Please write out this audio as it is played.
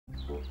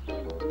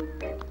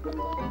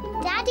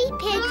Daddy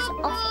Pig's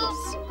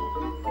office.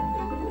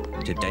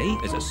 Today,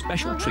 as a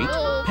special treat,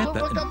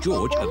 Peppa and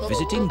George are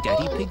visiting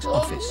Daddy Pig's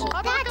office.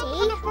 Daddy,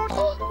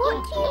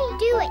 what do you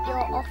do at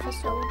your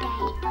office all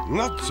day?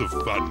 Lots of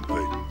fun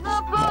things.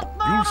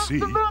 You'll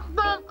see.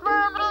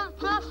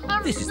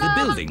 This is the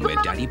building where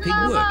Daddy Pig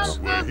works.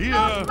 We're here.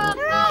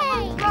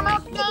 Hooray!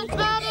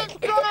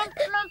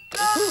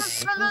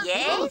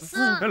 Yes?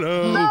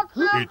 Hello,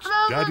 it's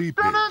Daddy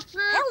Pig.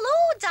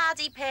 Hello,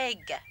 Daddy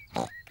Pig.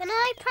 Can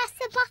I press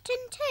the button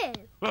too?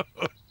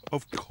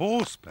 Of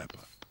course,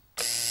 Peppa.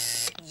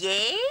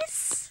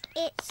 Yes?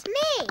 It's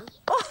me.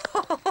 Oh,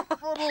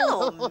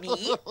 hello,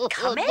 me.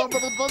 Come in.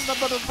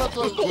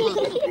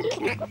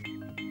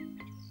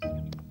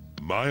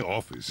 My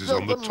office is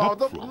on the top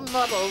floor.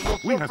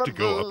 We have to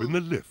go up in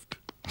the lift.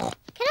 Can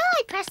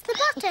I press the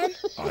button?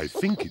 I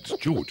think it's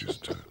George's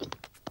turn.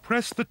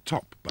 Press the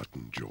top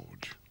button,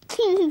 George.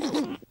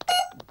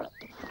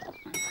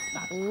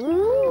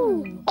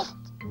 Ooh.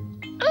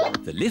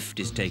 The lift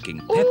is taking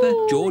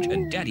Peppa, George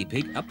and Daddy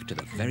Pig up to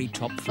the very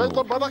top floor.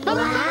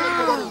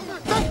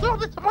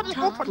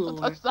 Top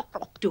floor.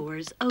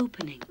 Doors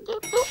opening.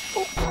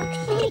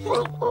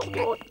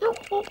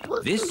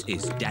 This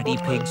is Daddy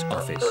Pig's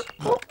office.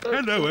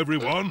 Hello,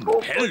 everyone.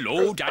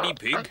 Hello, Daddy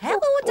Pig. Hello,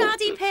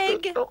 Daddy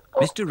Pig.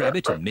 Mr.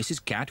 Rabbit and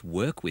Mrs. Cat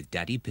work with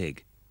Daddy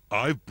Pig.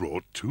 I've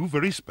brought two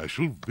very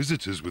special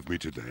visitors with me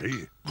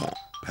today.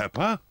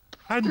 Peppa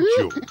and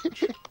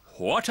George.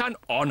 What an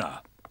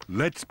honour.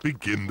 Let's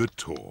begin the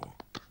tour.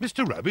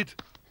 Mr.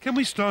 Rabbit, can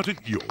we start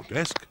at your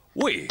desk?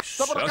 We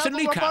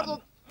certainly can.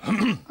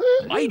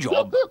 My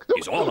job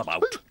is all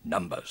about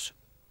numbers.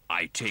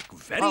 I take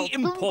very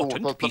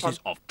important pieces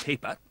of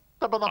paper.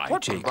 I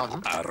take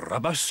a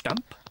rubber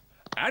stamp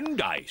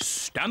and I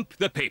stamp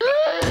the paper.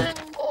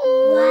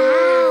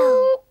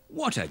 Wow.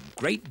 What a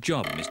great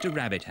job Mr.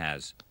 Rabbit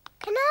has.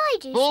 Can I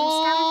do some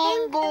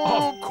stamping?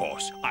 Of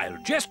course, I'll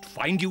just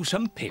find you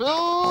some paper.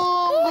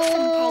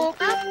 Some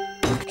paper?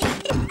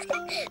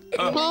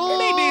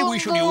 Maybe we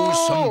should use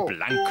some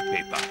blank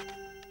paper.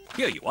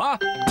 Here you are.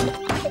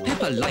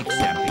 Peppa likes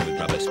stamping with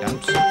rubber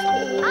stamps.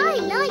 I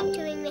like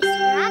doing Mr.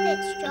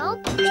 Rabbit's job.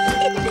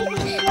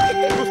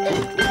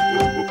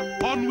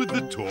 On with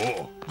the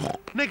tour.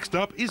 Next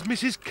up is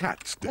Mrs.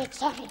 Cat's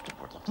desk.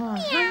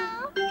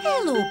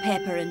 Hello,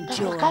 Pepper and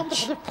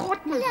George.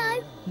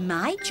 Hello.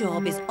 My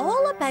job is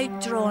all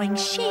about drawing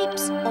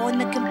shapes on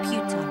the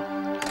computer.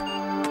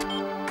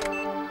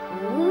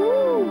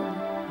 Ooh.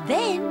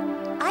 Then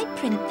I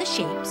print the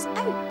shapes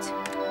out.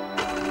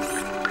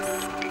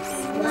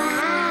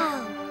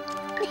 Wow.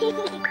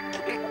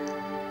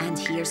 And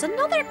here's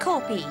another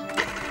copy.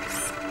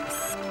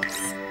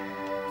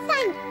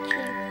 Thank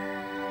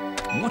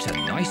you. What a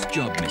nice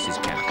job Mrs.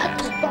 Cat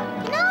has.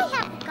 Can I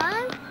have a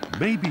go?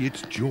 Maybe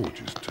it's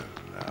George's turn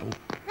now.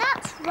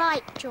 That's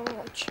right,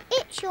 George.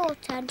 It's your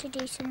turn to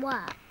do some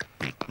work.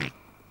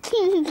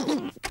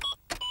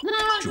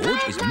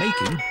 George is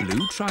making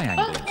blue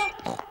triangles.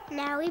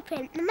 Now we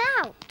print them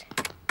out.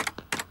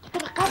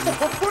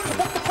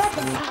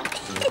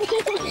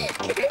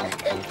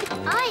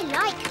 I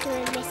like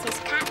doing Mrs.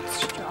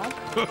 Cat's job.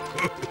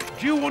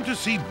 Do you want to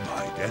see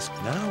my desk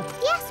now?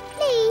 Yes,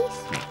 please.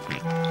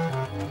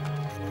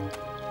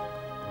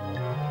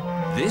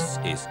 This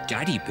is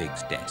Daddy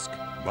Pig's desk.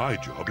 My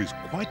job is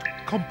quite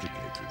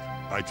complicated.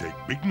 I take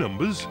big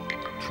numbers,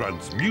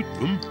 transmute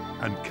them,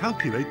 and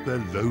calculate their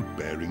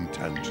load-bearing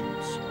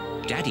tangents.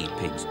 Daddy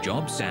Pig's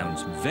job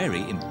sounds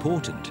very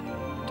important.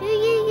 Do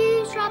you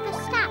use rubber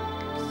stamps?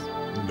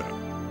 No,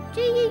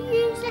 Do you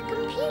use a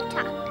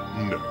computer?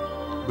 no.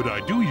 But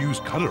I do use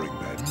colouring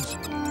pens.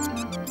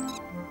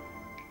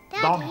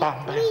 Daddy,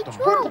 can we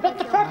draw with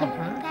your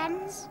colouring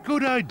pens?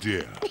 Good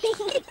idea.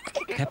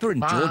 Peppa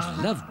and George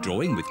love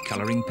drawing with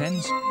colouring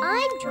pens.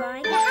 I'm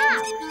drawing a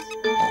house.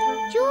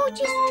 George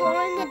is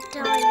drawing a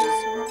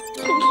dinosaur.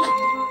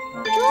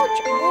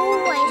 George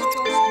always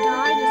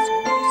draws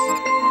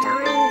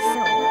dinosaurs.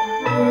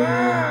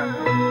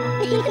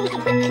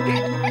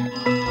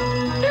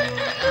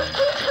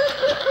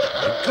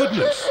 My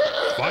goodness,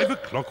 5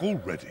 o'clock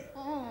already.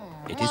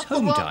 It is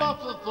home time.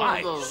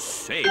 I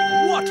say,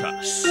 what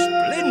a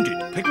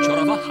splendid picture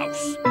of a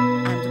house.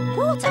 And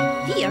what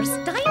a fierce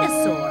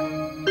dinosaur.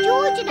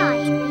 George and I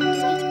have been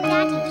doing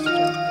Daddy's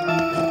job.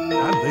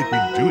 And they've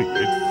been doing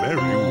it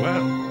very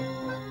well.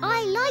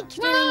 I like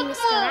doing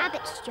Mr.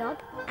 Rabbit's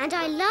job, and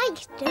I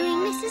like doing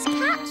Mrs.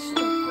 Cat's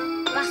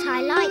job. But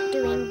I like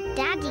doing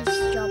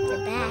Daddy's job the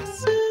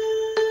best.